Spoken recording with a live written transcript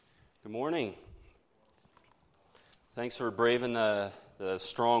Good morning. Thanks for braving the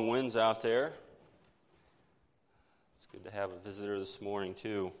strong winds out there. It's good to have a visitor this morning,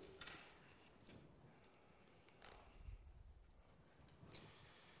 too.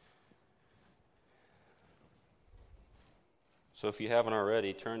 So if you haven't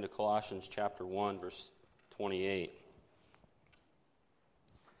already, turn to Colossians chapter 1, verse 28.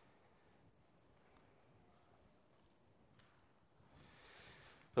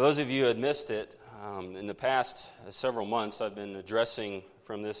 For those of you who had missed it, in the past several months I've been addressing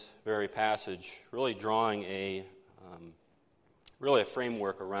from this very passage, really drawing a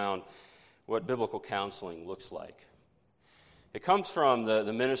framework around what biblical counseling looks like. It comes from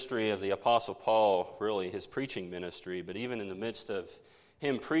the ministry of the Apostle Paul, really his preaching ministry, but even in the midst of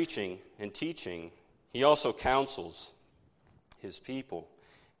him preaching and teaching, he also counsels his people,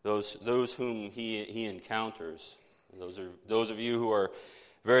 those whom he encounters. Those of you who are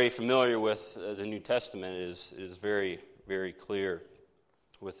very familiar with the New Testament is very, very clear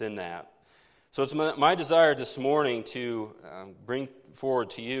within that. So it's my desire this morning to bring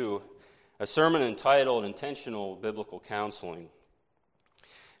forward to you a sermon entitled Intentional Biblical Counseling.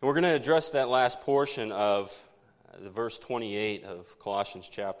 And we're going to address that last portion of the verse 28 of Colossians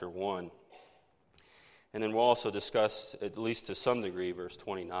chapter 1. And then we'll also discuss, at least to some degree, verse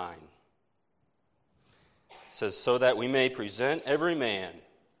 29. It says, so that we may present every man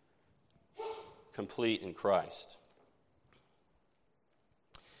complete in Christ.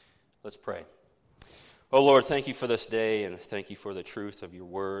 Let's pray. Oh Lord, thank you for this day, and thank you for the truth of your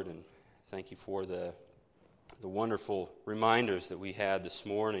word, and thank you for the wonderful reminders that we had this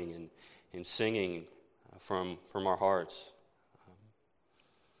morning in singing from our hearts.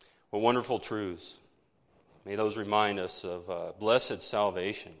 What wonderful truths. May those remind us of blessed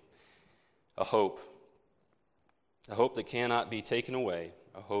salvation, a hope that cannot be taken away,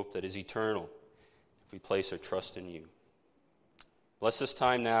 a hope that is eternal if we place our trust in you. Bless this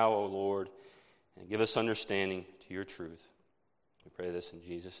time now, O Lord, and give us understanding to your truth. We pray this in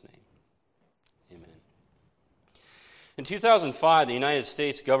Jesus' name. Amen. In 2005, the United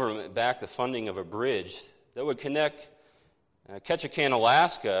States government backed the funding of a bridge that would connect Ketchikan,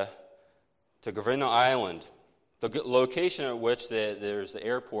 Alaska to Gravina Island, the location at which there's the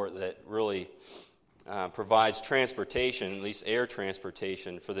airport that really provides transportation, at least air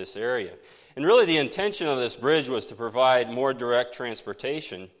transportation, for this area. And really the intention of this bridge was to provide more direct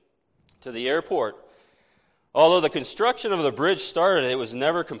transportation to the airport. Although the construction of the bridge started, it was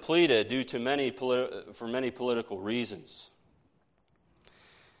never completed due to many political reasons.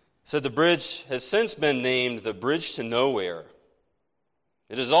 So the bridge has since been named the Bridge to Nowhere.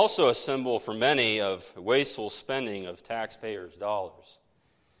 It is also a symbol for many of wasteful spending of taxpayers' dollars.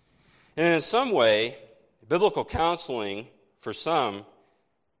 And in some way, biblical counseling, for some,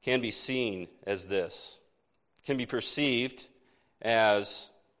 can be seen as this. It can be perceived as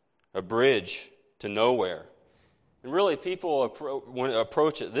a bridge to nowhere. And really, people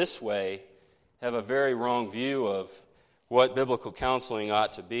approach it this way have a very wrong view of what biblical counseling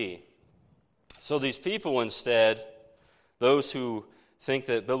ought to be. So these people instead, those who think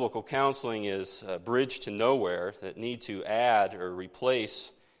that biblical counseling is a bridge to nowhere, that need to add or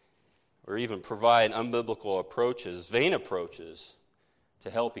replace or even provide unbiblical approaches, vain approaches, to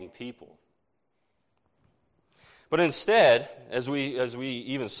helping people. But instead, as we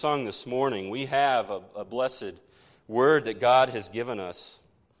even sung this morning, we have a blessed word that God has given us,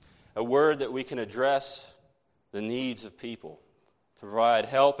 a word that we can address the needs of people, to provide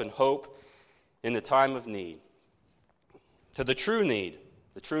help and hope in the time of need, to the true need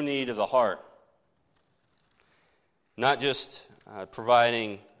of the heart, not just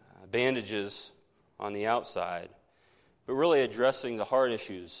providing bandages on the outside, but really addressing the heart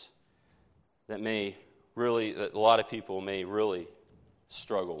issues that a lot of people may really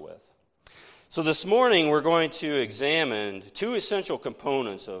struggle with. So this morning we're going to examine two essential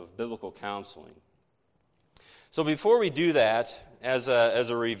components of biblical counseling. So before we do that, as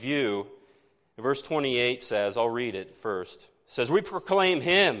a review, verse 28 says, I'll read it first. It says, we proclaim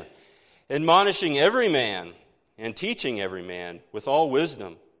him, admonishing every man and teaching every man with all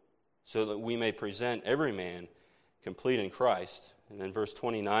wisdom, so that we may present every man complete in Christ. And then verse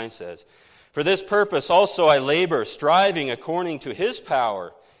 29 says, for this purpose also I labor, striving according to his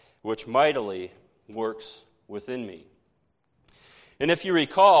power, which mightily works within me. And if you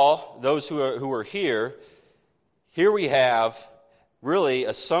recall, those who are here we have really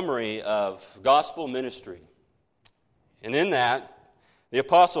a summary of gospel ministry. And in that, the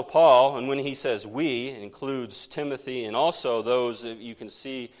Apostle Paul, and when he says we, includes Timothy and also those that you can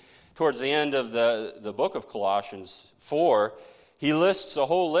see towards the end of the book of Colossians 4, he lists a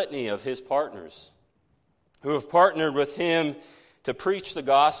whole litany of his partners who have partnered with him to preach the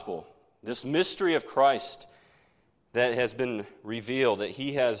gospel, this mystery of Christ that has been revealed, that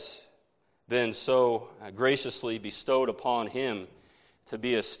he has been so graciously bestowed upon him to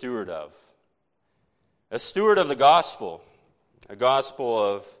be a steward of. A steward of the gospel, a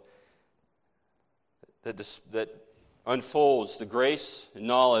gospel that unfolds the grace and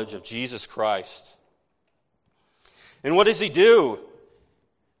knowledge of Jesus Christ. And what does he do?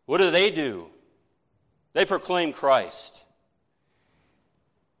 What do? They proclaim Christ.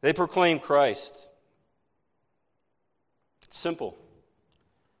 They proclaim Christ. It's simple.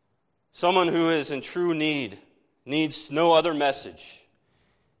 Someone who is in true need needs no other message,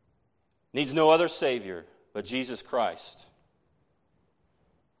 needs no other Savior but Jesus Christ.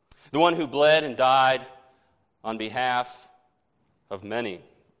 The one who bled and died on behalf of many,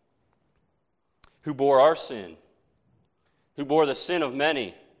 who bore our sin, who bore the sin of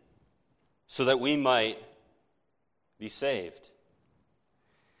many, so that we might be saved.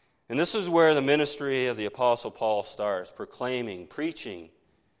 And this is where the ministry of the Apostle Paul starts, proclaiming, preaching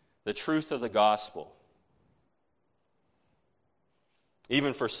the truth of the gospel.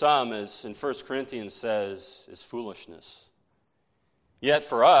 Even for some, as in 1 Corinthians says, is foolishness. Yet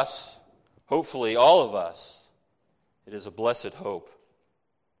for us, hopefully all of us, it is a blessed hope.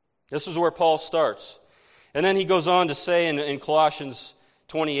 This is where Paul starts. And then he goes on to say in Colossians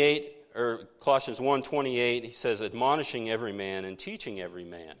 28, or Colossians 1:28, he says, admonishing every man and teaching every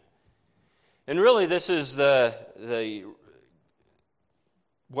man. And really this is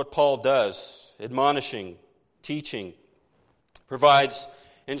what Paul does, admonishing, teaching, provides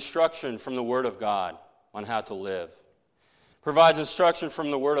instruction from the Word of God on how to live. Provides instruction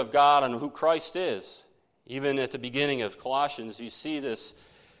from the Word of God on who Christ is. Even at the beginning of Colossians, you see this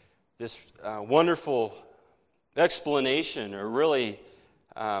wonderful explanation, or really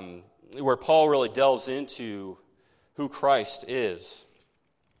where Paul really delves into who Christ is.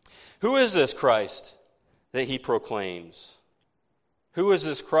 Who is this Christ that he proclaims? Who is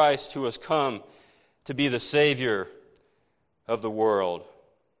this Christ who has come to be the Savior of the world?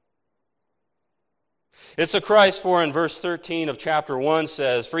 It's a Christ, for in verse 13 of chapter 1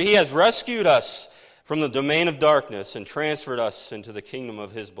 says, for he has rescued us from the domain of darkness and transferred us into the kingdom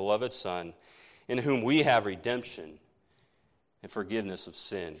of his beloved Son, in whom we have redemption and forgiveness of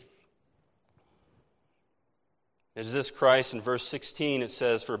sin. It is this Christ, in verse 16 it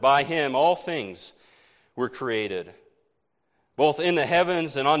says, for by him all things were created, both in the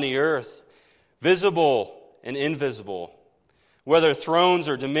heavens and on the earth, visible and invisible, whether thrones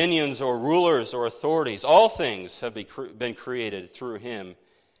or dominions or rulers or authorities, all things have been created through him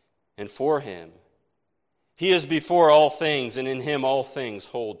and for him. He is before all things, and in him all things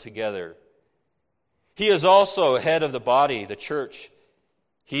hold together. He is also head of the body, the church.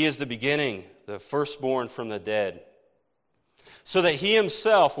 He is the beginning, the firstborn from the dead, so that he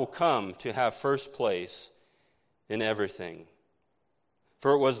himself will come to have first place in everything.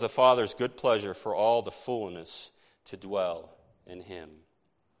 For it was the Father's good pleasure for all the fullness to dwell in him.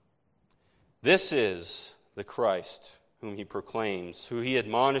 This is the Christ whom he proclaims, who he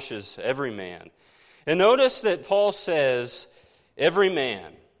admonishes every man. And notice that Paul says, every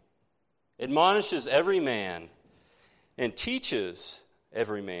man, admonishes every man, and teaches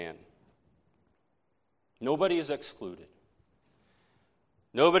every man. Nobody is excluded.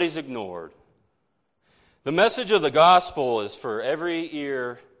 Nobody's ignored. The message of the gospel is for every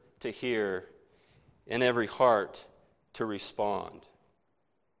ear to hear and every heart to respond.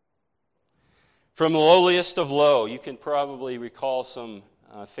 From the lowliest of low, you can probably recall some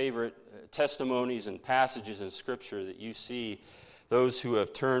favorite testimonies and passages in Scripture that you see those who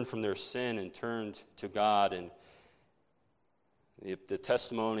have turned from their sin and turned to God, and the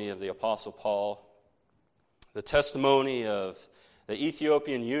testimony of the Apostle Paul, the testimony of the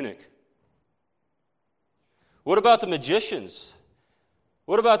Ethiopian eunuch. What about the magicians?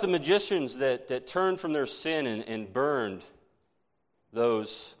 What about the magicians that turned from their sin and burned the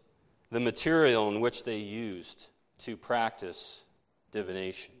material in which they used to practice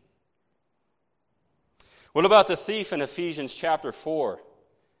divination? What about the thief in Ephesians chapter 4,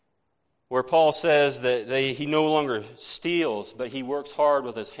 where Paul says that he no longer steals, but he works hard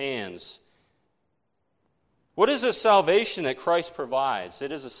with his hands? What is this salvation that Christ provides?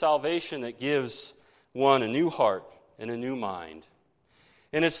 It is a salvation that gives one a new heart and a new mind.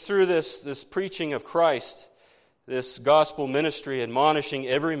 And it's through this preaching of Christ, this gospel ministry, admonishing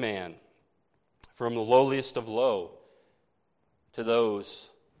every man, from the lowliest of low to those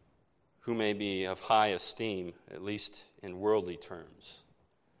who may be of high esteem, at least in worldly terms.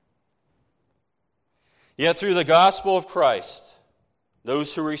 Yet through the gospel of Christ,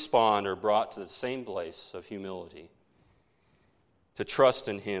 Those who respond are brought to the same place of humility, to trust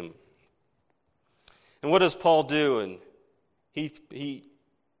in Him. And what does Paul do? And he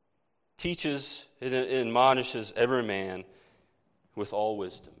teaches and admonishes every man with all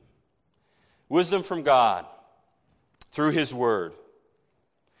wisdom. Wisdom from God through His Word.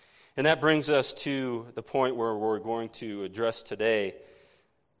 And that brings us to the point where we're going to address today,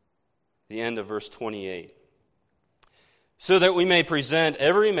 the end of verse 28. So that we may present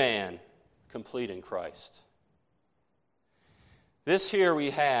every man complete in Christ. This here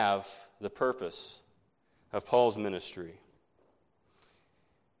we have the purpose of Paul's ministry.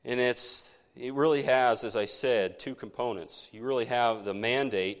 And it really has, as I said, two components. You really have the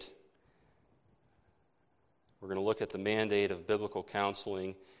mandate. We're going to look at the mandate of biblical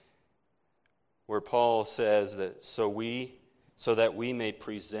counseling, where Paul says that so that we may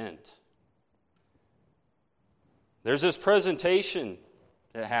present. There's this presentation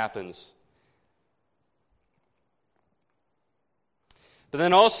that happens. But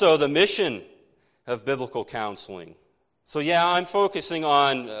then also the mission of biblical counseling. So I'm focusing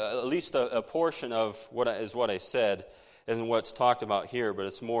on at least a portion of what I said and what's talked about here, but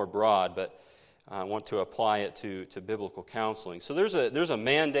it's more broad, but I want to apply it to biblical counseling. So there's a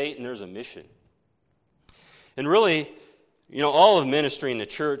mandate and there's a mission. And really, all of ministry in the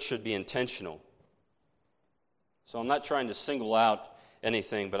church should be intentional. So I'm not trying to single out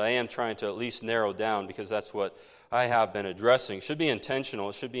anything, but I am trying to at least narrow down, because that's what I have been addressing. It should be intentional.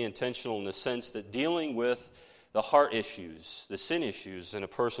 It should be intentional in the sense that dealing with the heart issues, the sin issues in a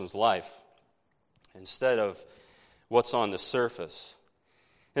person's life, instead of what's on the surface.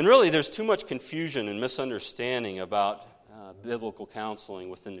 And really, there's too much confusion and misunderstanding about biblical counseling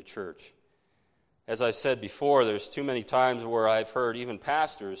within the church. As I said before, there's too many times where I've heard even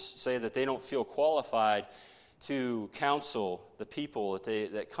pastors say that they don't feel qualified to counsel the people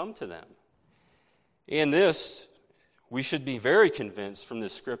that come to them. And this, we should be very convinced from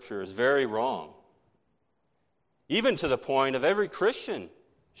this scripture, is very wrong. Even to the point of every Christian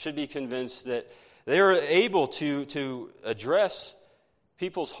should be convinced that they are able to address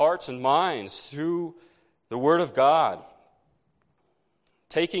people's hearts and minds through the Word of God,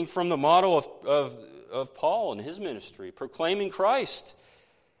 taking from the model of Paul and his ministry, proclaiming Christ,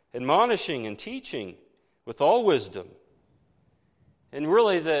 admonishing and teaching with all wisdom. And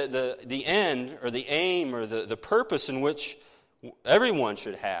really the end or the aim or the purpose in which everyone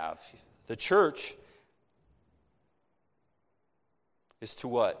should have, the church, is to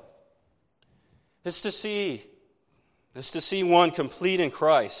what? It's to see one complete in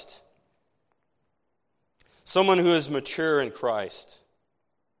Christ. Someone who is mature in Christ.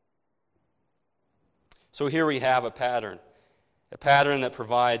 So here we have a pattern that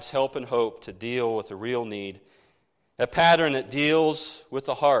provides help and hope to deal with a real need, a pattern that deals with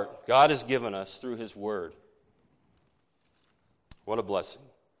the heart God has given us through His Word. What a blessing.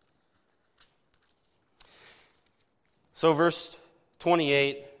 So verse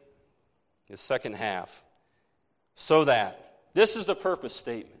 28, the second half. So that. This is the purpose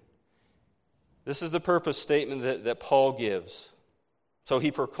statement. This is the purpose statement that Paul gives. So he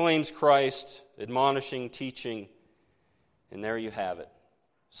proclaims Christ, admonishing, teaching, and there you have it.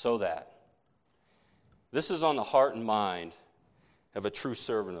 So that. This is on the heart and mind of a true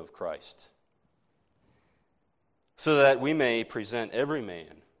servant of Christ. So that we may present every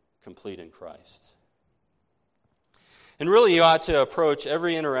man complete in Christ. And really you ought to approach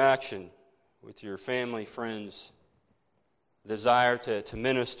every interaction with your family, friends, desire to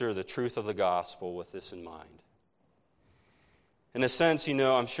minister the truth of the gospel with this in mind. In a sense,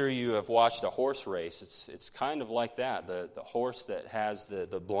 I'm sure you have watched a horse race. It's kind of like that. The horse that has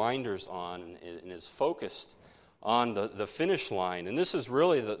the blinders on and is focused on the finish line. And this is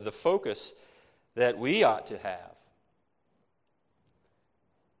really the focus that we ought to have.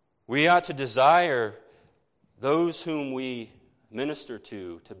 We ought to desire those whom we minister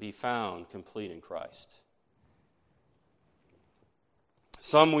to be found complete in Christ.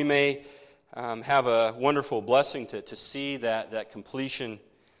 Some we may have a wonderful blessing to see that completion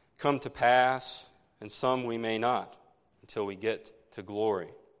come to pass, and some we may not until we get to glory.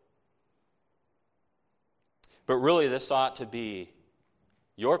 But really, this ought to be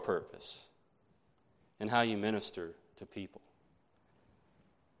your purpose in how you minister to people.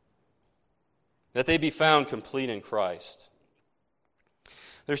 That they be found complete in Christ.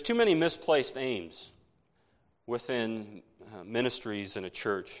 There's too many misplaced aims within ministries in a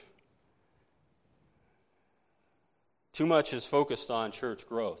church. Too much is focused on church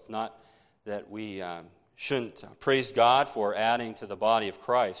growth. Not that we shouldn't praise God for adding to the body of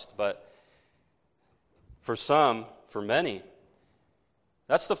Christ, but for some, for many,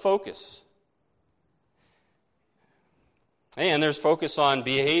 That's the focus. And there's focus on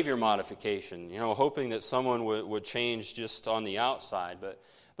behavior modification, hoping that someone would change just on the outside.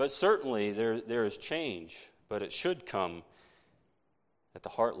 But certainly there is change, but it should come at the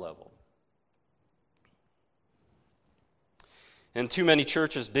heart level. And too many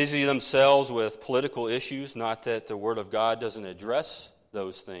churches busy themselves with political issues, not that the Word of God doesn't address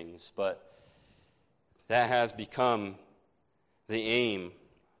those things, but that has become the aim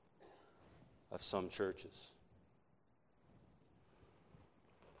of some churches.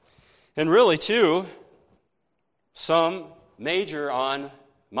 And really, too, some major on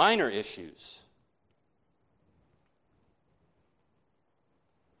minor issues.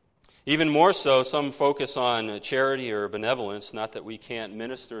 Even more so, some focus on charity or benevolence, not that we can't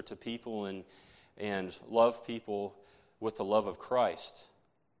minister to people and love people with the love of Christ.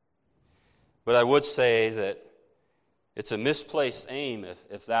 But I would say that it's a misplaced aim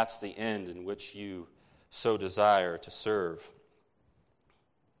if that's the end in which you so desire to serve.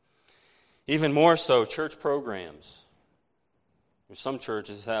 Even more so, church programs. Some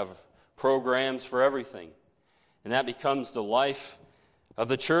churches have programs for everything, and that becomes the life of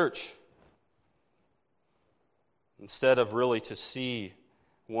the church, instead of really to see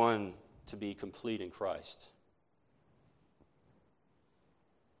one to be complete in Christ.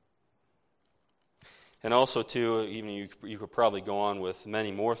 And also, too, even you could probably go on with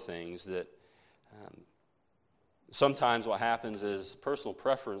many more things, that sometimes what happens is personal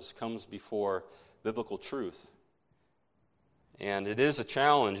preference comes before biblical truth. And it is a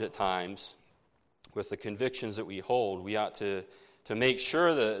challenge at times with the convictions that we hold. We ought to make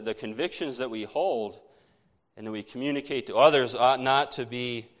sure that the convictions that we hold and that we communicate to others ought not to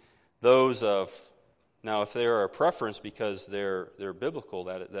be those of, now if they are a preference because they're biblical,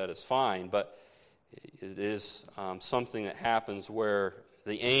 that is fine, but it is something that happens where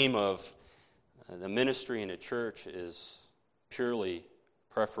the aim of the ministry in a church is purely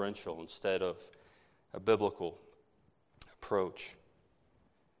preferential instead of a biblical approach.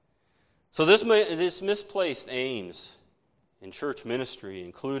 So this misplaced aims in church ministry,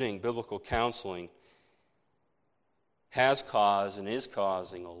 including biblical counseling, has caused and is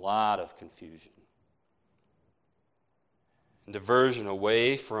causing a lot of confusion and diversion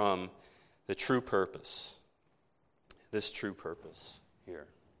away from the true purpose, this true purpose here.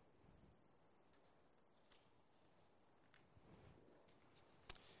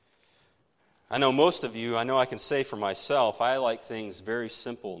 I know most of you, I can say for myself, I like things very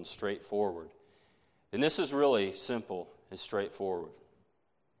simple and straightforward. And this is really simple and straightforward.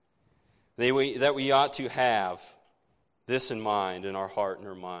 That we ought to have this in mind, in our heart and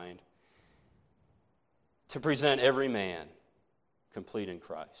our mind, to present every man complete in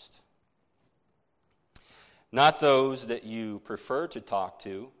Christ. Not those that you prefer to talk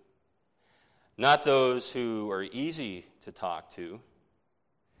to, not those who are easy to talk to,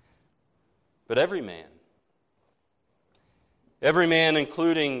 but every man. Every man,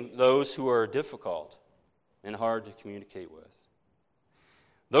 including those who are difficult and hard to communicate with.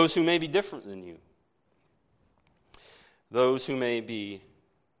 Those who may be different than you. Those who may be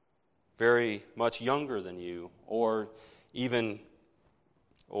very much younger than you or even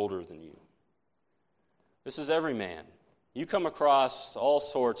older than you. This is every man. You come across all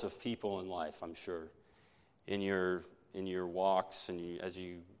sorts of people in life, I'm sure, in your walks and as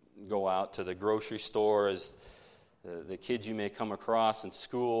you go out to the grocery store, as the kids you may come across in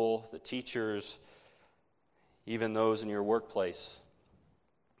school, the teachers, even those in your workplace.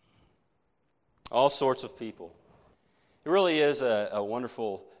 All sorts of people. It really is a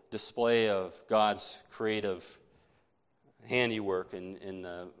wonderful display of God's creative handiwork in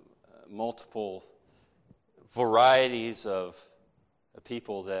multiple varieties of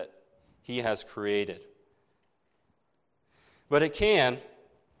people that He has created. But it can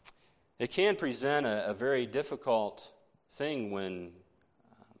present a very difficult thing when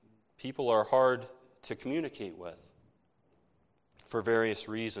people are hard to communicate with for various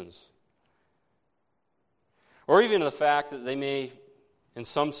reasons. Or even the fact that they may, in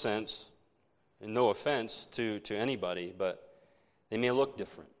some sense, and no offense to anybody, but they may look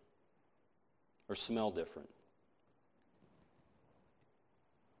different or smell different.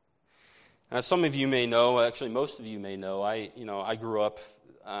 As some of you may know, actually most of you may know, I grew up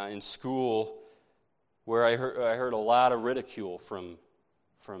in school where I heard a lot of ridicule from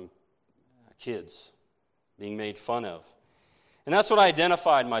kids, being made fun of. And that's what I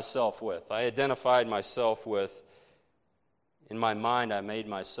identified myself with. I identified myself with, in my mind, I made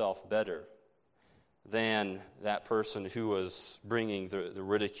myself better than that person who was bringing the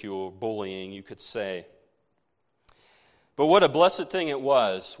ridicule, bullying, you could say. But what a blessed thing it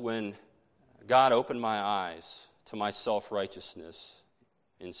was when God opened my eyes to my self-righteousness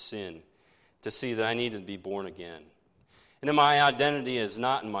and sin, to see that I needed to be born again. And that my identity is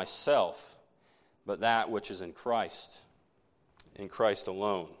not in myself, but that which is in Christ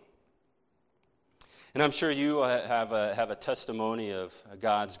alone. And I'm sure you have a testimony of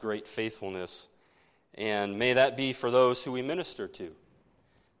God's great faithfulness, and may that be for those who we minister to,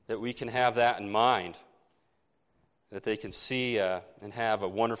 that we can have that in mind, that they can see and have a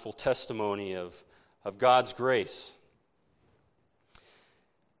wonderful testimony of God's grace.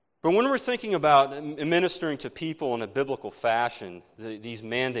 But when we're thinking about ministering to people in a biblical fashion, these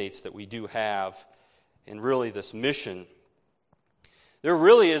mandates that we do have, and really this mission, there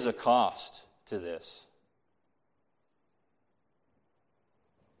really is a cost to this.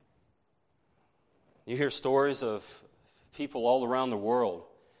 You hear stories of people all around the world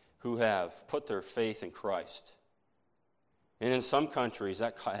who have put their faith in Christ. And in some countries,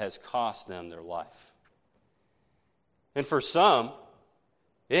 that has cost them their life. And for some,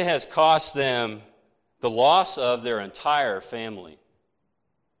 it has cost them the loss of their entire family.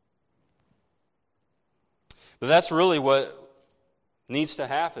 But that's really what needs to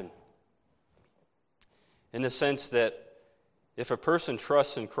happen. In the sense that if a person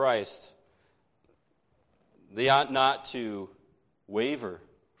trusts in Christ, they ought not to waver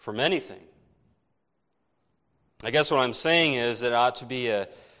from anything. I guess what I'm saying is that it ought to be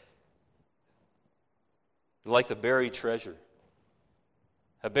like the buried treasure.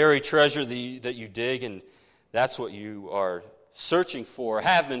 A buried treasure that you dig, and that's what you are searching for,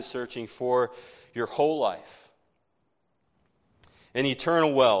 have been searching for your whole life. An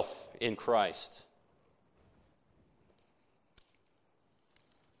eternal wealth in Christ.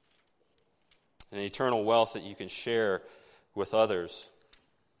 An eternal wealth that you can share with others.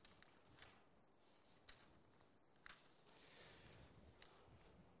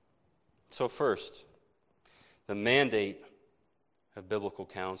 So first, the mandate of biblical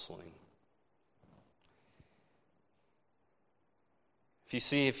counseling.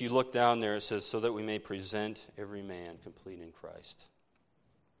 If you look down there, it says, so that we may present every man complete in Christ.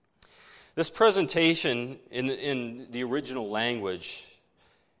 This presentation in the original language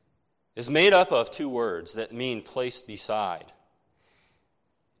is made up of two words that mean placed beside.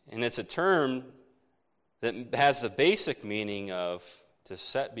 And it's a term that has the basic meaning of to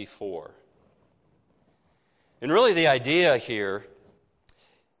set before. And really the idea here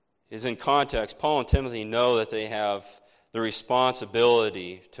is in context. Paul and Timothy know that they have the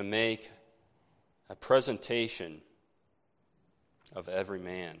responsibility to make a presentation of every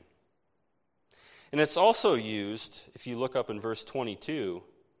man. And it's also used, if you look up in verse 22,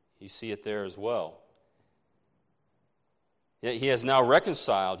 you see it there as well. Yet he has now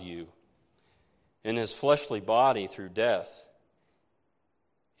reconciled you in his fleshly body through death,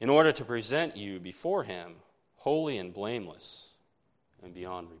 in order to present you before him holy and blameless and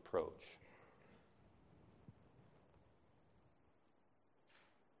beyond reproach.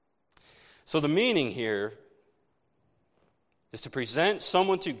 So the meaning here is to present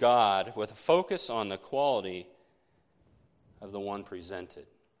someone to God with a focus on the quality of the one presented.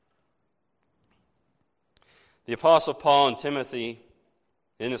 The Apostle Paul and Timothy,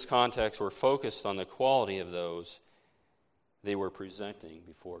 in this context, were focused on the quality of those they were presenting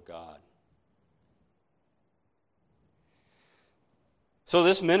before God. So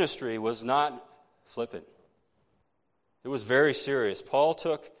this ministry was not flippant. It was very serious. Paul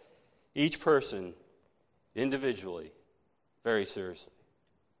took each person individually very seriously.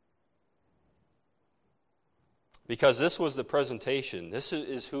 Because this was the presentation. This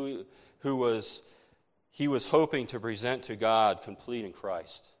is who he was hoping to present to God complete in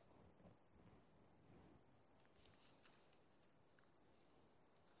Christ.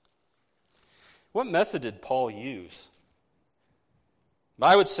 What method did Paul use?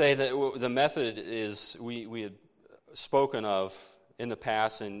 I would say that the method is we had spoken of in the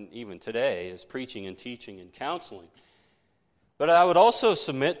past and even today is preaching and teaching and counseling. But I would also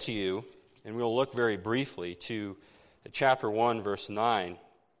submit to you, and we'll look very briefly, to chapter 1, verse 9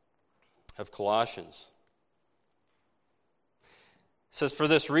 of Colossians. It says, "For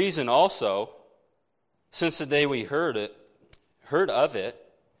this reason also, since the day we heard of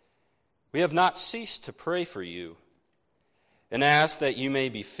it, we have not ceased to pray for you, and ask that you may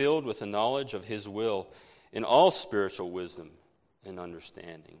be filled with the knowledge of his will in all spiritual wisdom and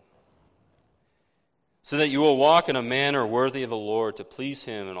understanding, so that you will walk in a manner worthy of the Lord, to please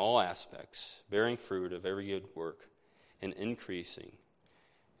him in all aspects, bearing fruit of every good work and increasing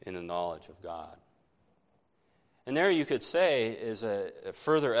in the knowledge of God." And there you could say is a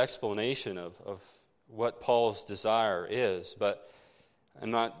further explanation of what Paul's desire is, but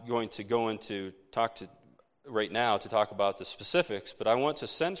I'm not going to go into right now to talk about the specifics, but I want to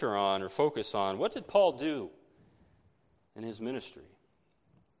center on or focus on what did Paul do in his ministry.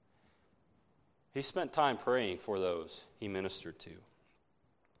 He spent time praying for those he ministered to.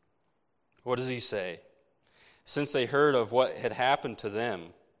 What does he say? Since they heard of what had happened to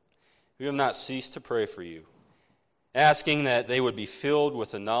them, we have not ceased to pray for you, asking that they would be filled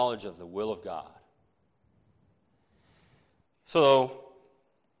with the knowledge of the will of God. So,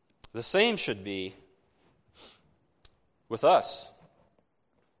 the same should be with us.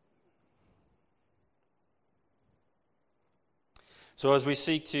 So as we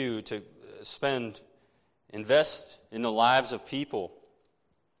seek to invest in the lives of people,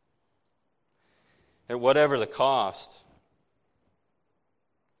 at whatever the cost,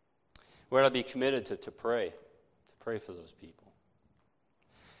 we ought to be committed to pray for those people.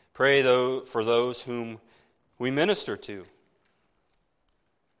 Pray for those whom we minister to.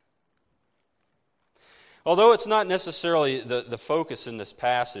 Although it's not necessarily the focus in this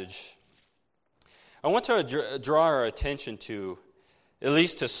passage, I want to draw our attention to, at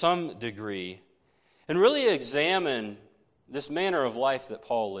least to some degree, and really examine this manner of life that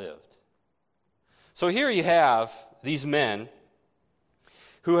Paul lived. So here you have these men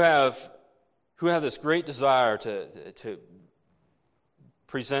who have this great desire to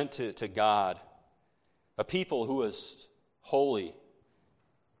present to God a people who is holy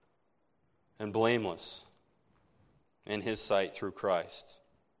and blameless in His sight through Christ.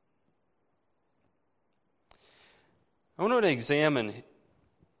 I want to examine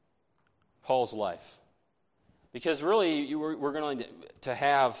Paul's life, because really we're going to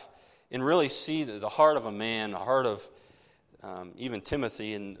have and really see the heart of a man, the heart of even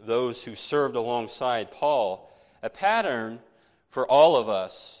Timothy and those who served alongside Paul, a pattern for all of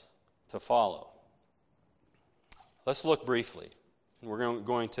us to follow. Let's look briefly. We're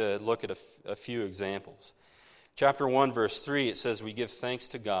going to look at a few examples. Chapter 1, verse 3, it says, we give thanks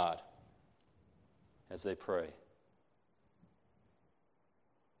to God as they pray.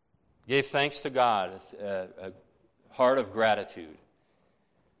 Gave thanks to God, a heart of gratitude,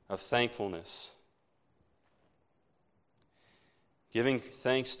 of thankfulness. Giving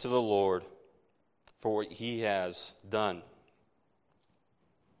thanks to the Lord for what He has done.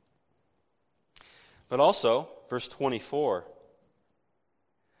 But also, verse 24,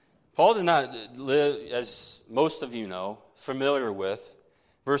 Paul did not live, as most of you know, familiar with.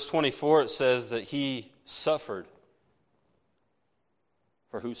 Verse 24, it says that he suffered.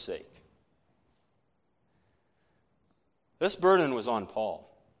 For whose sake? This burden was on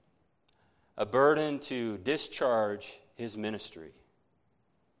Paul. A burden to discharge his ministry.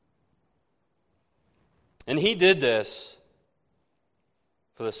 And he did this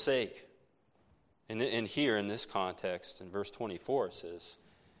for the sake. And here in this context, in verse 24, it says,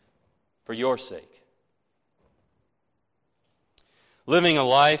 for your sake. Living a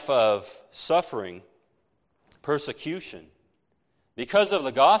life of suffering, persecution, because of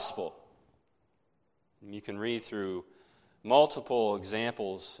the gospel. You can read through multiple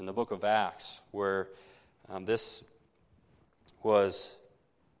examples in the book of Acts where this was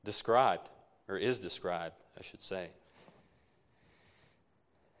described, or is described, I should say.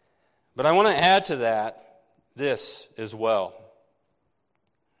 But I want to add to that this as well.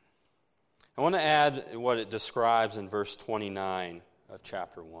 I want to add what it describes in verse 29 of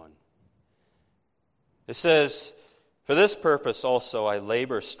chapter 1. It says, for this purpose also I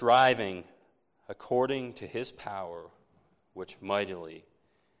labor, striving according to His power, which mightily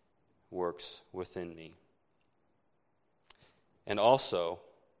works within me. And also,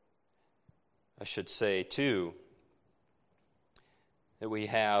 I should say too, that we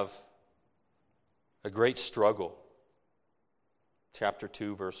have a great struggle. Chapter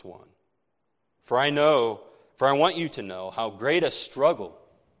 2, verse 1. For I want you to know how great a struggle.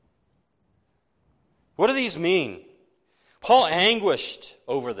 What do these mean? Paul anguished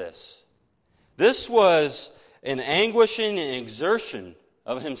over this. This was an anguishing and exertion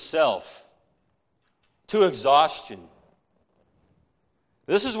of himself to exhaustion.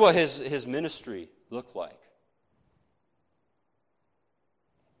 This is what his ministry looked like.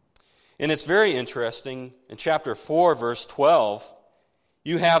 And it's very interesting. In chapter 4, verse 12,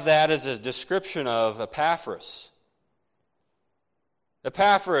 you have that as a description of Epaphras.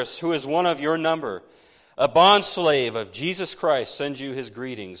 Epaphras, who is one of your number, a bondslave of Jesus Christ, sends you his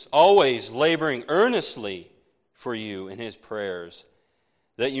greetings, always laboring earnestly for you in his prayers,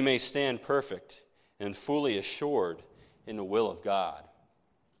 that you may stand perfect and fully assured in the will of God.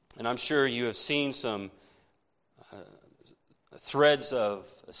 And I'm sure you have seen some threads of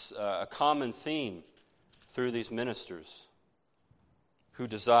a common theme through these ministers who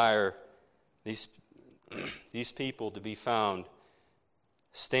desire these people to be found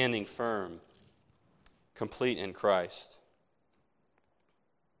standing firm, complete in Christ.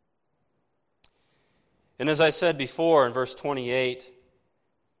 And as I said before, in verse 28, it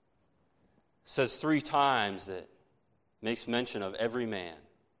says 3 times that makes mention of every man.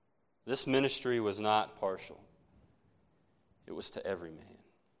 This ministry was not partial. It was to every man.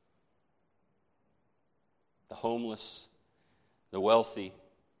 The homeless, the wealthy,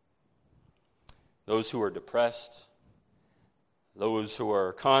 those who are depressed, those who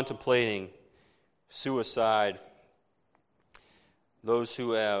are contemplating suicide, those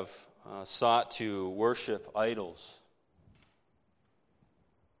who have sought to worship idols.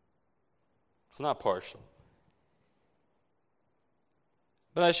 It's not partial.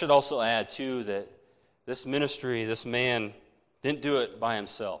 But I should also add, too, that this ministry, this man, didn't do it by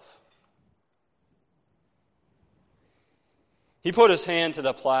himself. He put his hand to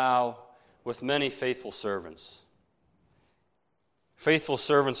the plow with many faithful servants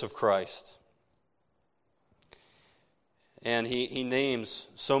of Christ. And he names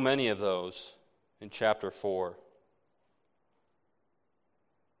so many of those in chapter 4.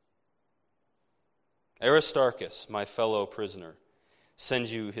 Aristarchus, my fellow prisoner,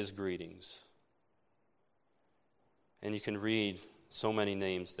 sends you his greetings. And you can read so many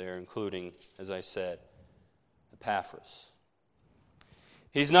names there, including, as I said, Epaphras.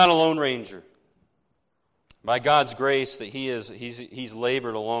 He's not a lone ranger. By God's grace, that he's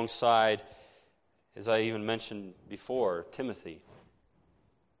labored alongside, as I even mentioned before, Timothy.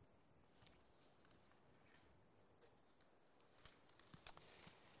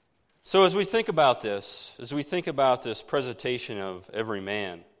 So as we think about this presentation of every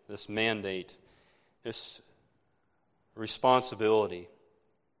man, this mandate, this responsibility,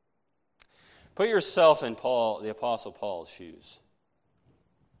 put yourself in the Apostle Paul's shoes.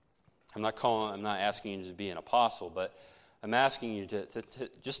 I'm not asking you to be an apostle, but I'm asking you to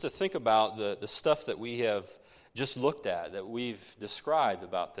just to think about the stuff that we have just looked at, that we've described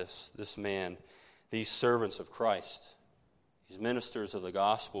about this man, these servants of Christ, these ministers of the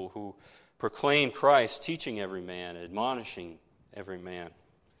gospel who proclaim Christ, teaching every man, admonishing every man.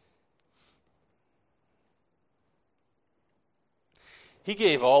 He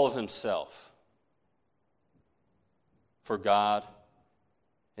gave all of himself for God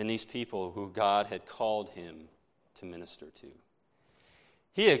and these people who God had called him to minister to.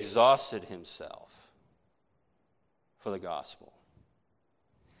 He exhausted himself for the gospel.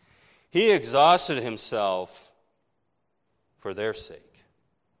 He exhausted himself for their sake.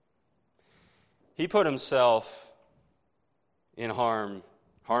 He put himself in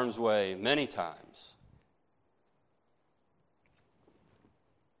harm's way many times.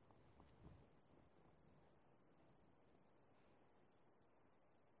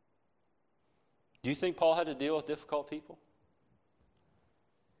 Do you think Paul had to deal with difficult people?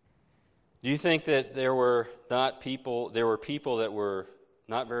 Do you think that there were people that were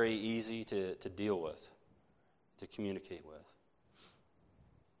not very easy to deal with, to communicate with?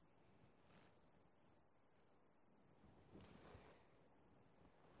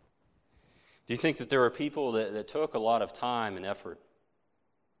 Do you think that there were people that took a lot of time and effort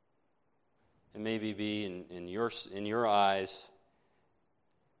and maybe be in your eyes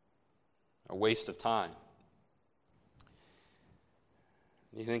a waste of time?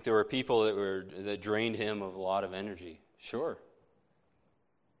 You think there were people that drained him of a lot of energy? Sure.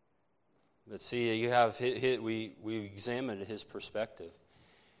 But see, we examined his perspective.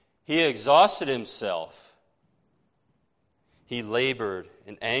 He exhausted himself. He labored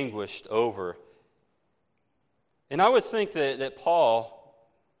and anguished over. And I would think that Paul,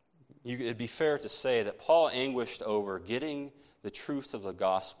 it'd be fair to say that Paul anguished over getting the truth of the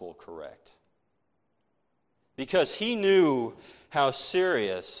gospel correct. Because he knew how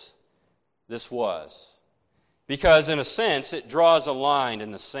serious this was. Because in a sense, it draws a line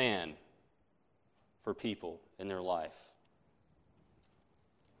in the sand for people in their life.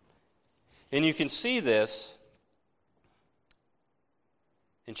 And you can see this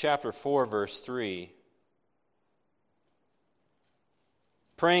in chapter 4, verse 3.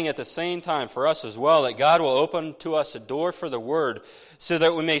 Praying at the same time for us as well, that God will open to us a door for the word, so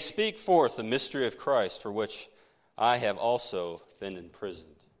that we may speak forth the mystery of Christ, for which I have also been imprisoned.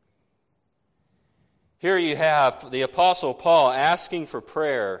 Here you have the Apostle Paul asking for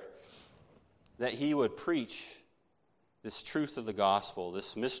prayer that he would preach this truth of the gospel,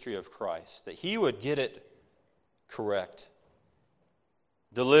 this mystery of Christ, that he would get it correct,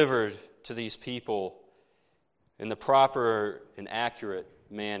 delivered to these people in the proper and accurate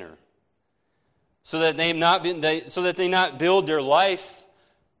manner. so that they not build their life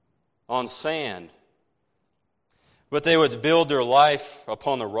on sand, but they would build their life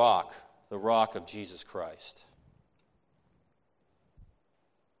upon the rock of Jesus Christ.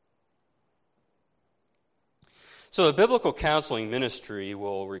 So the biblical counseling ministry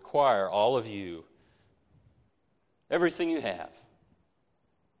will require all of you, everything you have,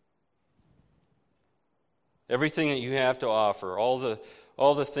 everything that you have to offer, all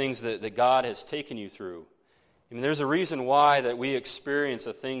the things that God has taken you through. I mean, there's a reason why that we experience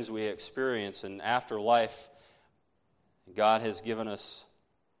the things we experience, and after life, God has given us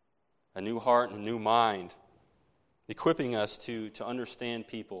a new heart and a new mind, equipping us to understand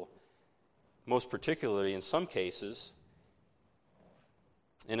people, most particularly in some cases,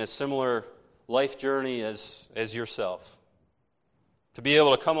 in a similar life journey as yourself. To be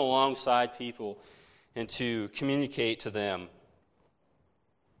able to come alongside people and to communicate to them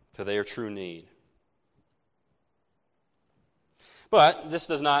to their true need. But this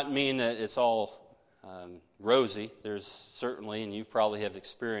does not mean that it's all rosy. There's certainly, and you probably have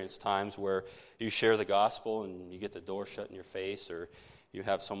experienced times where you share the gospel and you get the door shut in your face, or you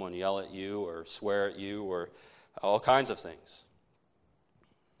have someone yell at you or swear at you, or all kinds of things.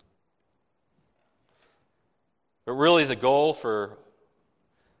 But really the goal for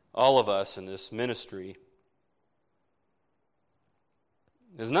all of us in this ministry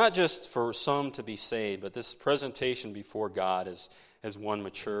is not just for some to be saved, but this presentation before God as one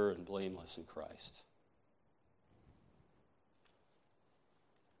mature and blameless in Christ.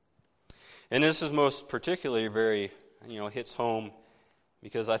 And this is most particularly very, hits home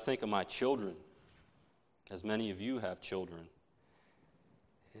because I think of my children, as many of you have children,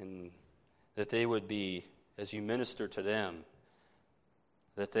 and that they would be, as you minister to them,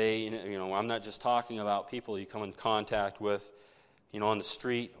 that they, I'm not just talking about people you come in contact with, on the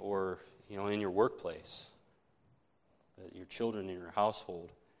street or, in your workplace, but your children in your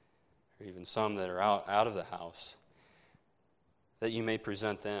household, or even some that are out of the house, that you may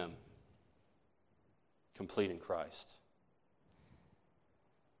present them complete in Christ.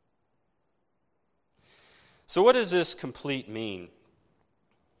 So what does this complete mean?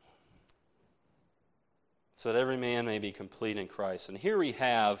 So that every man may be complete in Christ. And here we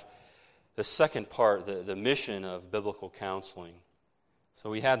have the second part, the mission of biblical counseling. So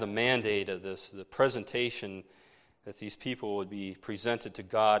we have the mandate of this, the presentation that these people would be presented to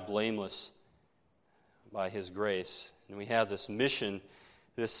God blameless by His grace. And we have this mission,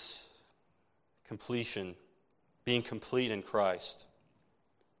 this completion, being complete in Christ.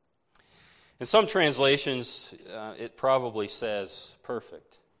 In some translations, it probably says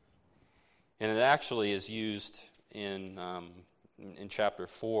perfect. And it actually is used in chapter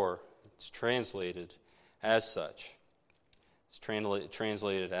 4. It's translated as such. It's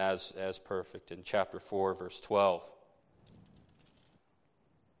translated as perfect in chapter 4, verse 12.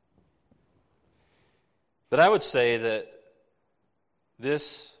 But I would say that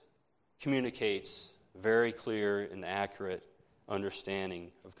this communicates very clear and accurate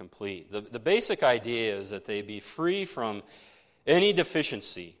understanding of complete. The basic idea is that they be free from any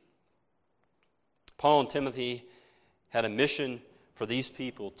deficiency. Paul and Timothy had a mission for these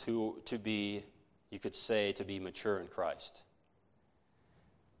people to be, you could say, to be mature in Christ.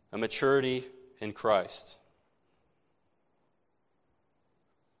 A maturity in Christ.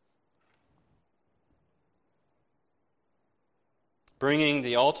 Bringing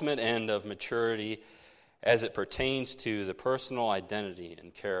the ultimate end of maturity as it pertains to the personal identity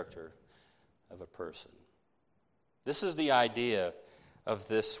and character of a person. This is the idea of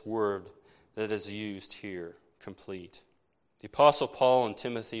this word that is used here, complete. The Apostle Paul and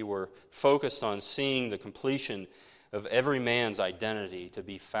Timothy were focused on seeing the completion of every man's identity to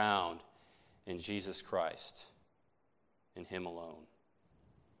be found in Jesus Christ, in Him alone.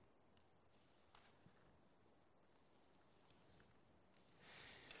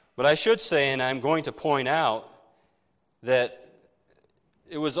 But I should say, and I'm going to point out, that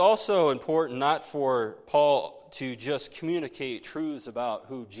it was also important not for Paul to just communicate truths about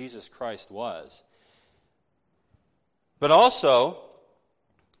who Jesus Christ was, but also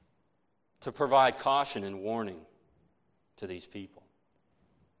to provide caution and warning to these people.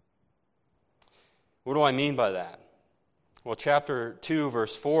 What do I mean by that? Well, chapter 2,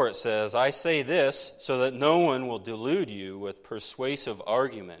 verse 4, it says, "I say this so that no one will delude you with persuasive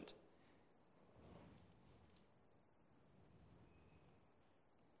argument."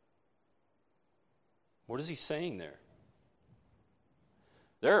 What is he saying there?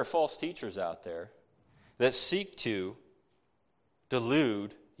 There are false teachers out there that seek to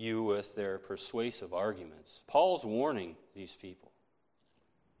delude you with their persuasive arguments. Paul's warning these people.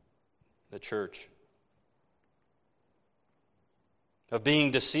 the church. Of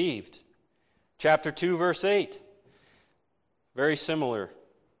being deceived. Chapter 2, verse 8. Very similar.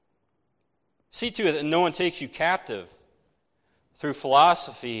 See to it that no one takes you captive through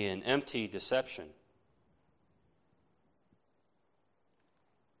philosophy and empty deception.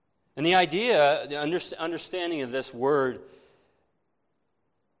 And the idea, the understanding of this word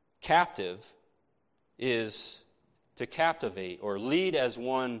captive is to captivate or lead as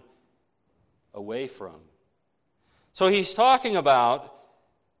one away from. So he's talking about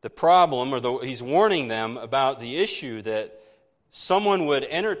the problem, or he's warning them about the issue that someone would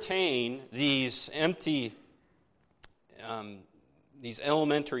entertain these empty, these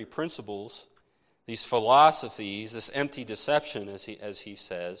elementary principles, these philosophies, this empty deception, as he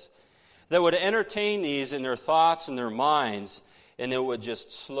says, that would entertain these in their thoughts and their minds, and it would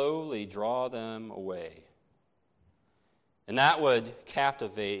just slowly draw them away. And that would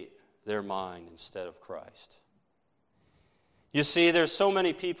captivate their mind instead of Christ. You see, there's so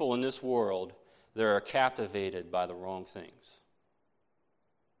many people in this world that are captivated by the wrong things.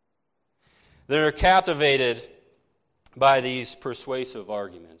 That are captivated by these persuasive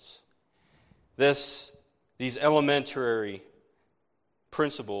arguments. These elementary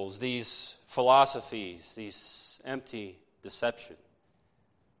principles, these philosophies, these empty deception.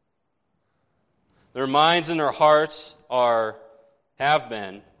 Their minds and their hearts have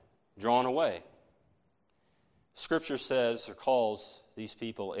been drawn away. Scripture says or calls these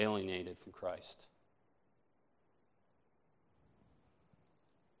people alienated from Christ.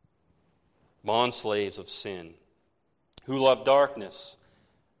 Bondslaves of sin, who love darkness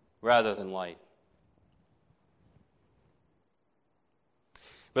rather than light.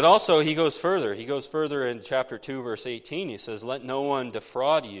 But also he goes further. He goes further in chapter 2, verse 18. He says, "Let no one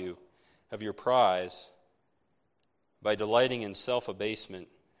defraud you of your prize by delighting in self-abasement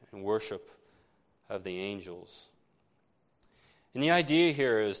and worship of the angels." And the idea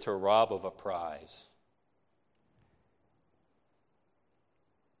here is to rob of a prize.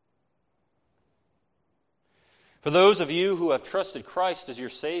 For those of you who have trusted Christ as your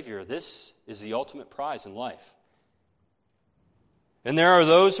Savior, this is the ultimate prize in life. And there are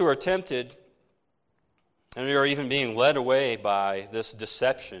those who are tempted and are even being led away by this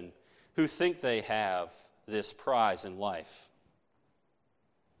deception who think they have this prize in life.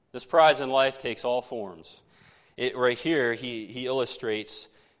 This prize in life takes all forms. Right here, he illustrates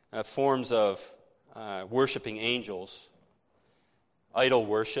forms of worshiping angels, idol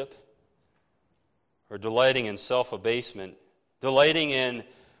worship, or delighting in self-abasement, delighting in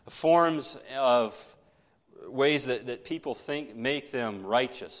forms of ways that people think make them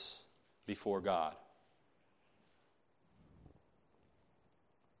righteous before God.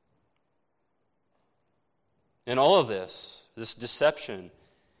 And all of this deception,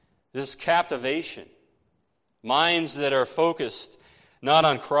 this captivation, minds that are focused not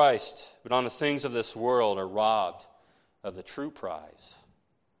on Christ, but on the things of this world are robbed of the true prize.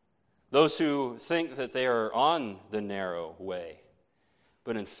 Those who think that they are on the narrow way,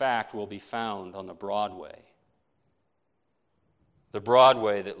 but in fact will be found on the broad way. The broad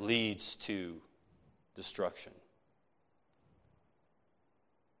way that leads to destruction.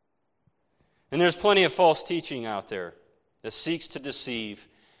 And there's plenty of false teaching out there that seeks to deceive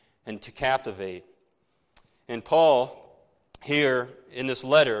and to captivate. And Paul, here in this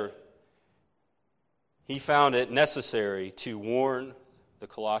letter, he found it necessary to warn the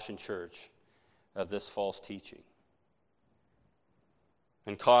Colossian church of this false teaching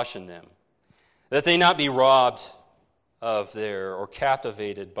and caution them that they not be robbed of or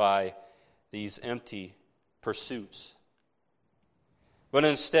captivated by these empty pursuits, but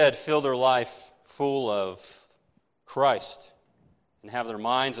instead fill their life full of Christ and have their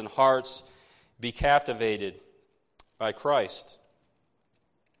minds and hearts be captivated by Christ.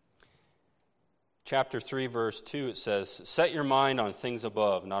 Chapter 3, verse 2, it says, "Set your mind on things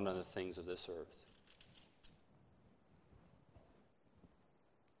above, not on the things of this earth."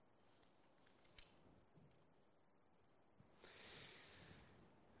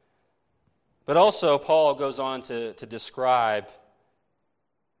 But also, Paul goes on to describe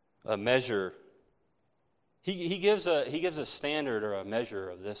a measure. He gives a standard or a measure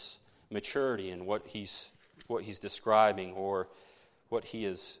of this maturity and what he's describing, or what he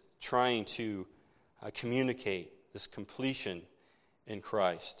is trying to communicate, this completion in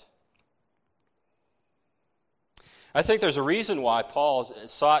Christ. I think there's a reason why Paul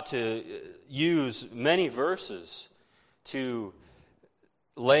sought to use many verses to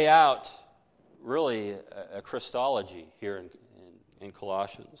lay out really a Christology here in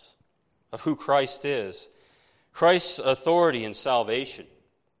Colossians of who Christ is, Christ's authority in salvation,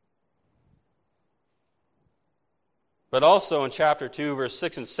 But also in chapter 2, verse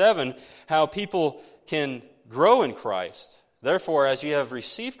 6 and 7, how people can grow in Christ. Therefore, as you have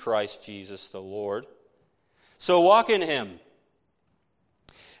received Christ Jesus the Lord, so walk in him,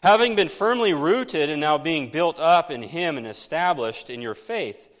 having been firmly rooted and now being built up in him and established in your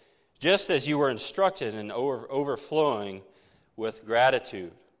faith, just as you were instructed and overflowing with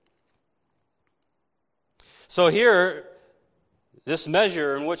gratitude. So here, this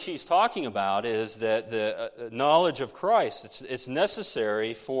measure in which he's talking about is that the knowledge of Christ. It's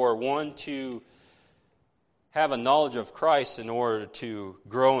necessary for one to have a knowledge of Christ in order to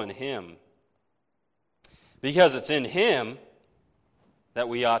grow in him. Because it's in him that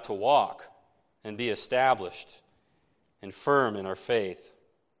we ought to walk and be established and firm in our faith.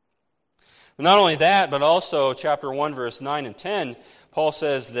 But not only that, but also chapter 1, verse 9 and 10, Paul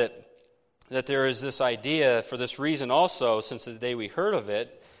says that there is this idea, for this reason also, since the day we heard of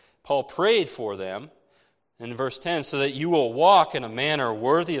it, Paul prayed for them, in verse 10, so that you will walk in a manner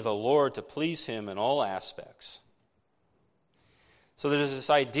worthy of the Lord to please him in all aspects. So there's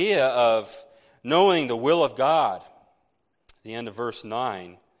this idea of knowing the will of God, the end of verse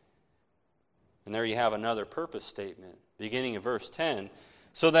 9. And there you have another purpose statement, beginning of verse 10.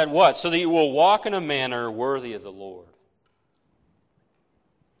 So that what? So that you will walk in a manner worthy of the Lord.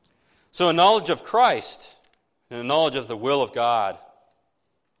 So a knowledge of Christ and a knowledge of the will of God.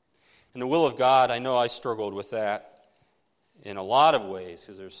 And the will of God, I know I struggled with that in a lot of ways,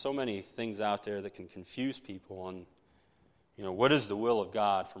 because there's so many things out there that can confuse people on, what is the will of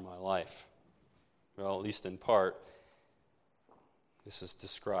God for my life? Well, at least in part, this is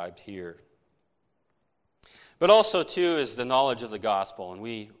described here. But also, too, is the knowledge of the gospel, and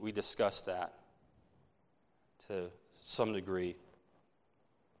we discussed that to some degree.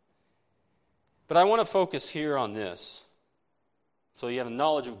 But I want to focus here on this. So you have a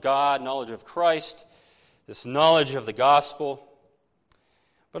knowledge of God, knowledge of Christ, this knowledge of the gospel,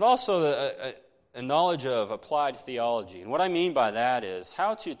 but also a knowledge of applied theology. And what I mean by that is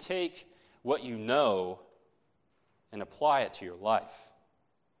how to take what you know and apply it to your life.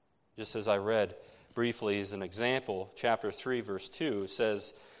 Just as I read briefly as an example, chapter 3, verse 2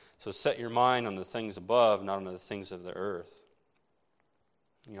 says, so set your mind on the things above, not on the things of the earth.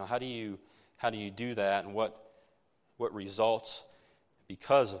 How do you do that, and what results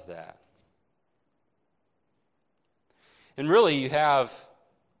because of that? And really, you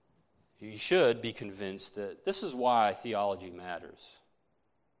should be convinced that this is why theology matters.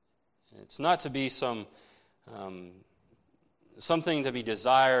 It's not to be something to be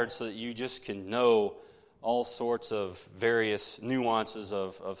desired so that you just can know all sorts of various nuances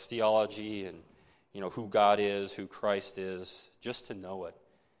of theology and who God is, who Christ is, just to know it.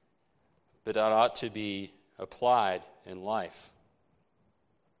 But that ought to be applied in life.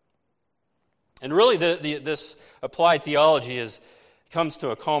 And really, this applied theology comes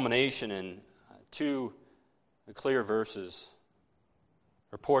to a culmination in two clear verses,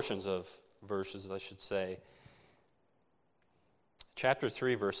 or portions of verses, I should say. Chapter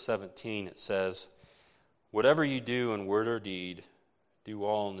 3, verse 17, it says, whatever you do in word or deed, do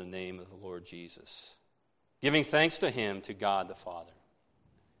all in the name of the Lord Jesus, giving thanks to him, to God the Father.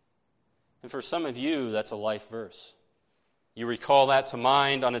 And for some of you, that's a life verse. You recall that to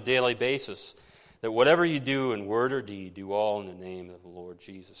mind on a daily basis, that whatever you do in word or deed, do all in the name of the Lord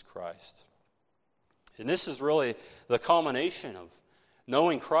Jesus Christ. And this is really the culmination of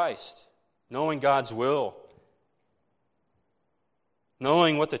knowing Christ, knowing God's will,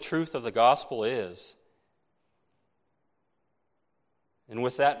 knowing what the truth of the gospel is. And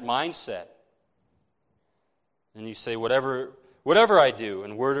with that mindset, and you say, whatever I do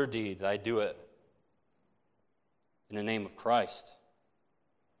in word or deed, I do it in the name of Christ.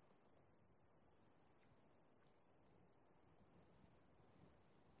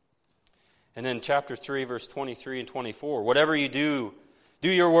 And then chapter 3, verse 23 and 24, whatever you do, do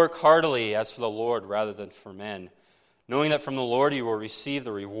your work heartily as for the Lord rather than for men, knowing that from the Lord you will receive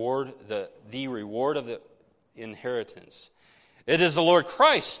the reward of the inheritance. It is the Lord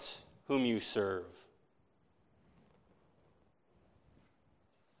Christ whom you serve.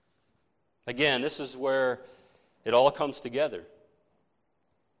 Again, this is where it all comes together.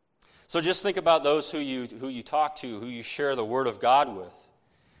 So just think about those who you talk to, who you share the Word of God with,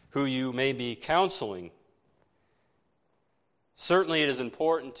 who you may be counseling. Certainly it is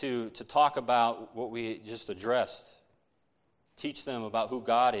important to talk about what we just addressed. Teach them about who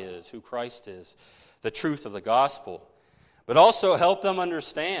God is, who Christ is, the truth of the gospel. But also help them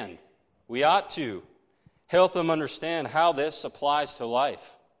understand. We ought to help them understand how this applies to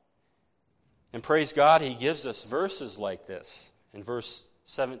life. And praise God, he gives us verses like this in verse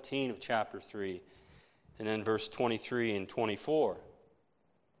 17 of chapter 3. And then verse 23 and 24.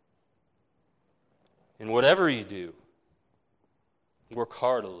 And whatever you do, work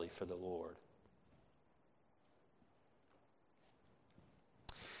heartily for the Lord.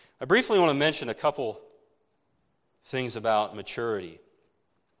 I briefly want to mention a couple things about maturity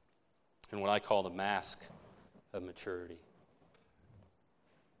and what I call the mask of maturity.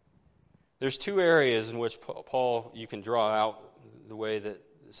 There's two areas in which Paul, you can draw out the way that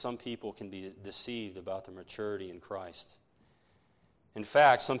some people can be deceived about their maturity in Christ. In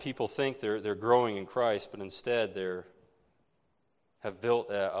fact, some people think they're growing in Christ, but instead have built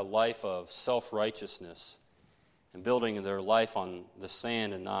a life of self-righteousness and building their life on the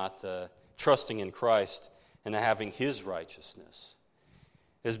sand and not trusting in Christ and having His righteousness,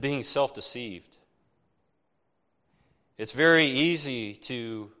 is being self-deceived. It's very easy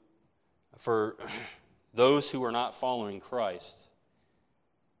for those who are not following Christ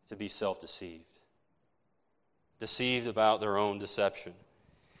to be self-deceived. Deceived about their own deception.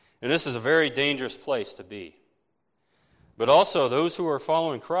 And this is a very dangerous place to be. But also those who are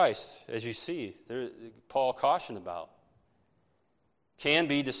following Christ, as you see, Paul cautioned about, can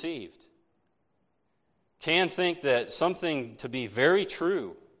be deceived. Can think that something to be very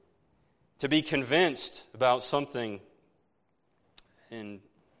true, to be convinced about something in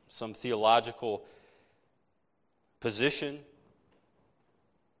some theological position,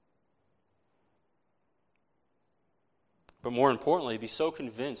 but more importantly, be so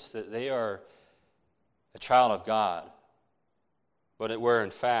convinced that they are a child of God, but where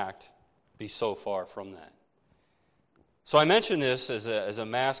in fact be so far from that. So I mention this as a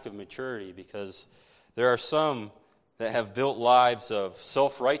mask of maturity because there are some that have built lives of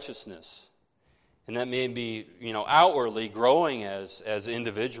self-righteousness, and that may be, outwardly growing as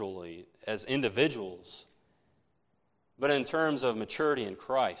individuals, but in terms of maturity in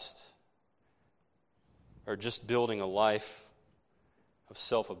Christ, are just building a life of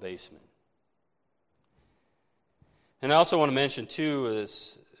self-abasement. And I also want to mention, too,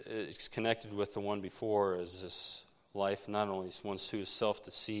 it's connected with the one before, is this life not only one who is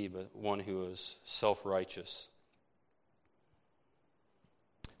self-deceived, but one who is self-righteous.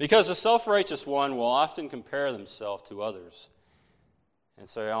 Because the self-righteous one will often compare themselves to others and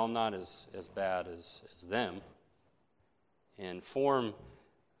say, I'm not as bad as them, and form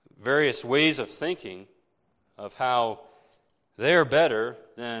various ways of thinking of how they're better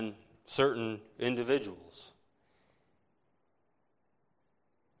than certain individuals.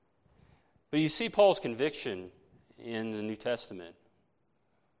 But you see Paul's conviction in the New Testament.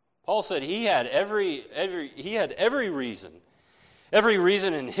 Paul said he had every reason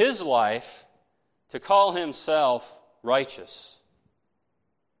in his life to call himself righteous.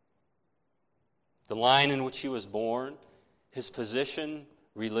 The line in which he was born, his position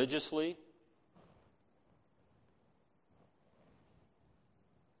religiously.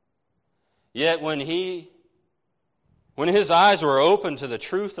 Yet when his eyes were open to the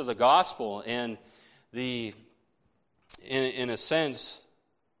truth of the gospel and in a sense,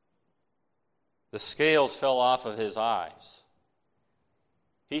 the scales fell off of his eyes,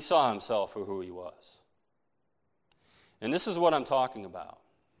 he saw himself for who he was. And this is what I'm talking about.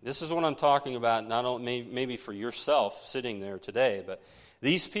 This is what I'm talking about, not only maybe for yourself sitting there today, but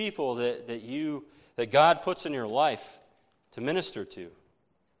these people that God puts in your life to minister to.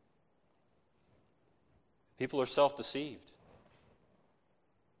 People are self-deceived.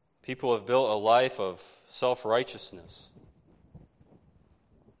 People have built a life of self-righteousness.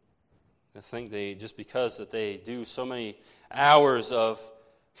 I think just because that they do so many hours of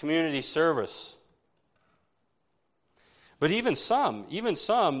community service. But even some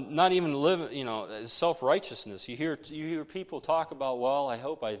not even live, self-righteousness. You hear people talk about, well, I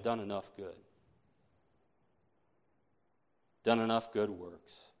hope I've done enough good. Done enough good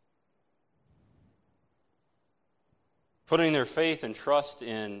works. Putting their faith and trust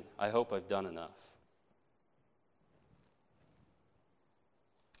in, I hope I've done enough.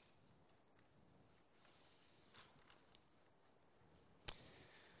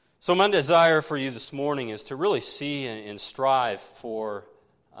 So my desire for you this morning is to really see and strive for,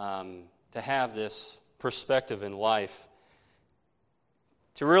 to have this perspective in life,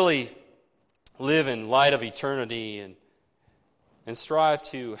 to really live in light of eternity and strive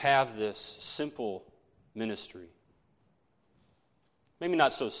to have this simple ministry. Maybe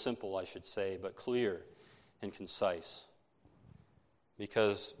not so simple, I should say, but clear and concise.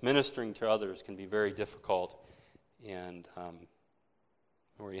 Because ministering to others can be very difficult and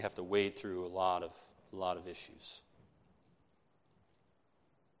where you have to wade through a lot of issues.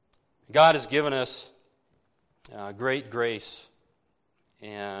 God has given us great grace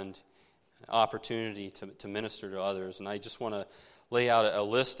and opportunity to minister to others. And I just want to lay out a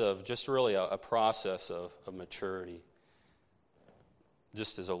list of just really a process of maturity,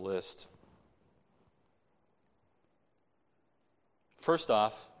 just as a list. First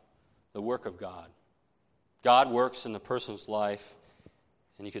off, the work of God. God works in the person's life,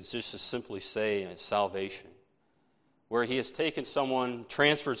 and you could just as simply say salvation, where He has taken someone,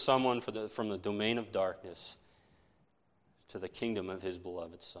 transferred someone from the domain of darkness to the kingdom of His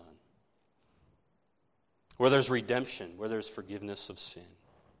beloved Son. Where there's redemption, where there's forgiveness of sin,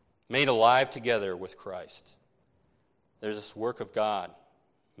 made alive together with Christ. There's this work of God,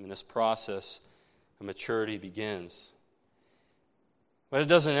 and this process of maturity begins. But it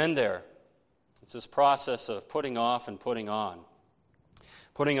doesn't end there. It's this process of putting off and putting on.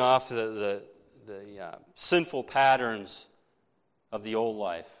 Putting off the sinful patterns of the old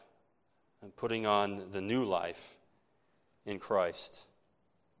life and putting on the new life in Christ.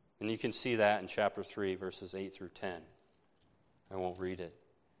 And you can see that in chapter 3, verses 8 through 10. I won't read it.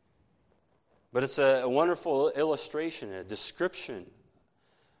 But it's a wonderful illustration, a description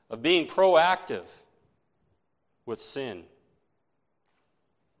of being proactive with sin.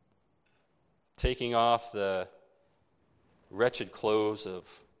 Taking off the wretched clothes of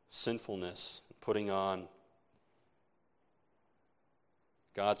sinfulness, putting on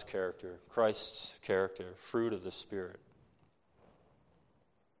God's character, Christ's character, fruit of the Spirit.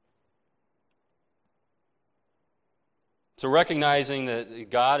 So recognizing that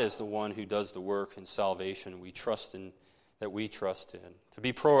God is the one who does the work in salvation that we trust in. To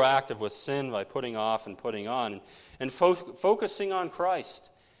be proactive with sin by putting off and putting on, and focusing on Christ.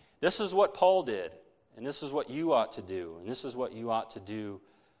 This is what Paul did, and this is what you ought to do, and this is what you ought to do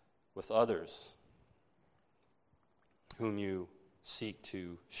with others whom you seek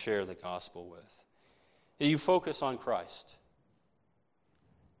to share the gospel with. You focus on Christ.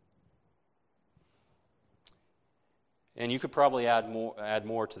 And you could probably add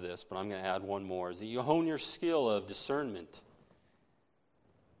more to this, but I'm going to add one more, is that you hone your skill of discernment.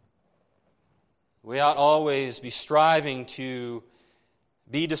 We ought always be striving to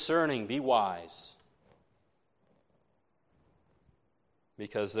be discerning, be wise.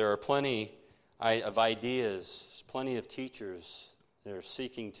 Because there are plenty of ideas, plenty of teachers that are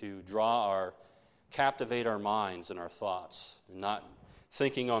seeking to captivate our minds and our thoughts, and not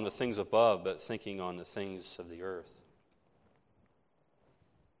thinking on the things above, but thinking on the things of the earth.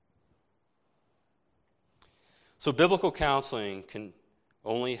 So biblical counseling can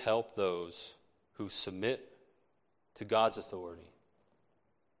only help those who submit to God's authority.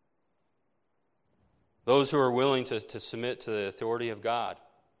 Those who are willing to submit to the authority of God.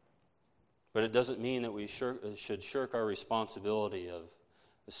 But it doesn't mean that we should shirk our responsibility of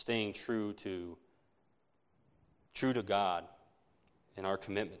staying true to God and our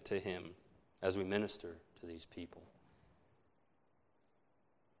commitment to Him as we minister to these people.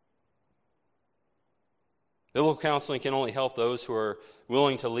 Biblical counseling can only help those who are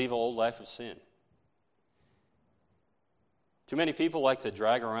willing to leave an old life of sin. Too many people like to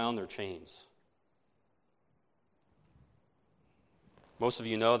drag around their chains. Most of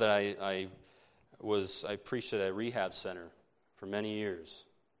you know that I preached at a rehab center for many years.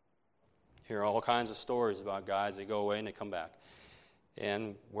 Hear all kinds of stories about guys that go away and they come back.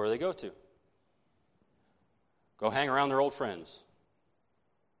 And where do they go to? Go hang around their old friends.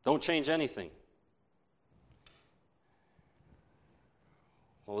 Don't change anything.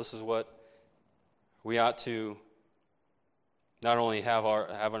 Well, this is what we ought to not only have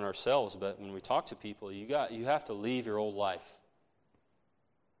in ourselves, but when we talk to people, you have to leave your old life.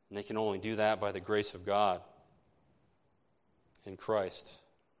 And they can only do that by the grace of God in Christ.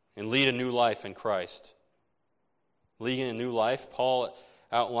 And lead a new life in Christ. Leading a new life, Paul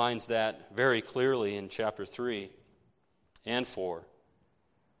outlines that very clearly in chapter 3 and 4.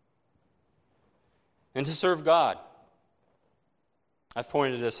 And to serve God. I've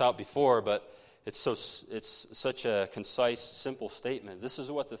pointed this out before, but it's such a concise, simple statement. This is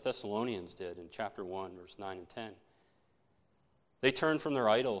what the Thessalonians did in chapter 1, verse 9 and 10. They turned from their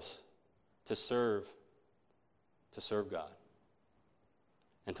idols to serve God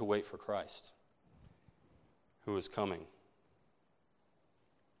and to wait for Christ, who is coming.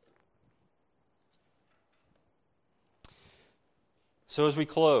 So as we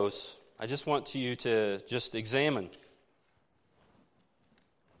close, I just want you to just examine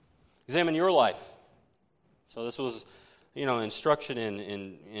your life. So this was, instruction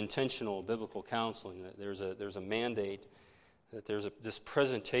in intentional biblical counseling. That there's a mandate, that there's this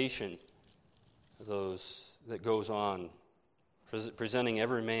presentation of those that goes on, presenting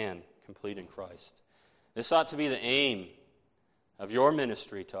every man complete in Christ. This ought to be the aim of your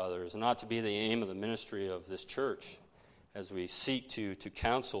ministry to others, and not to be the aim of the ministry of this church as we seek to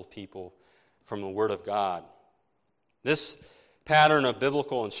counsel people from the Word of God. This pattern of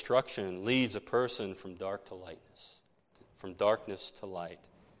biblical instruction leads a person from dark to lightness, from darkness to light,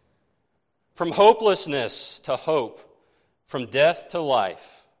 from hopelessness to hope, from death to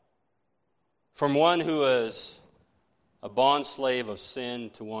life, from one who is a bondslave of sin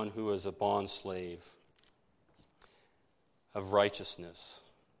to one who is a bondslave of righteousness.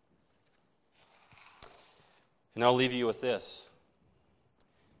 And I'll leave you with this.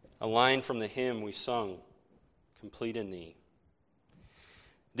 A line from the hymn we sung, Complete in Thee.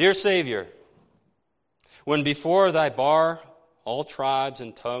 Dear Savior, when before thy bar all tribes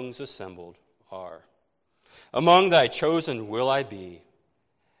and tongues assembled are, among thy chosen will I be,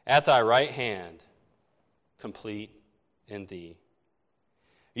 at thy right hand, complete in thee.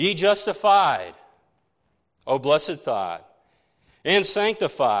 Ye justified, O blessed thought, and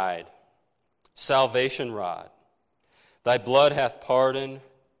sanctified, salvation wrought. Thy blood hath pardon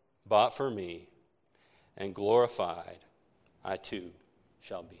bought for me, and glorified I too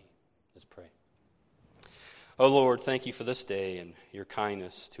shall be. Let's pray. O Lord, thank you for this day and your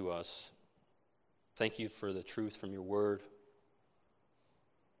kindness to us. Thank you for the truth from your word.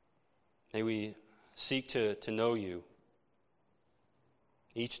 May we seek to know you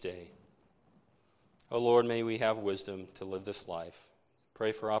each day. O Lord, may we have wisdom to live this life.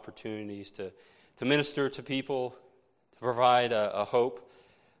 Pray for opportunities to minister to people, to provide a hope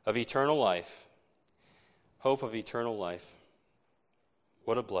of eternal life. Hope of eternal life.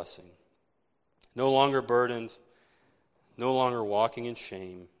 What a blessing. No longer burdened, no longer walking in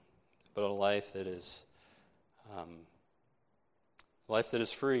shame, but a life that is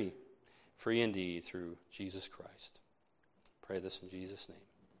free indeed through Jesus Christ. Pray this in Jesus' name.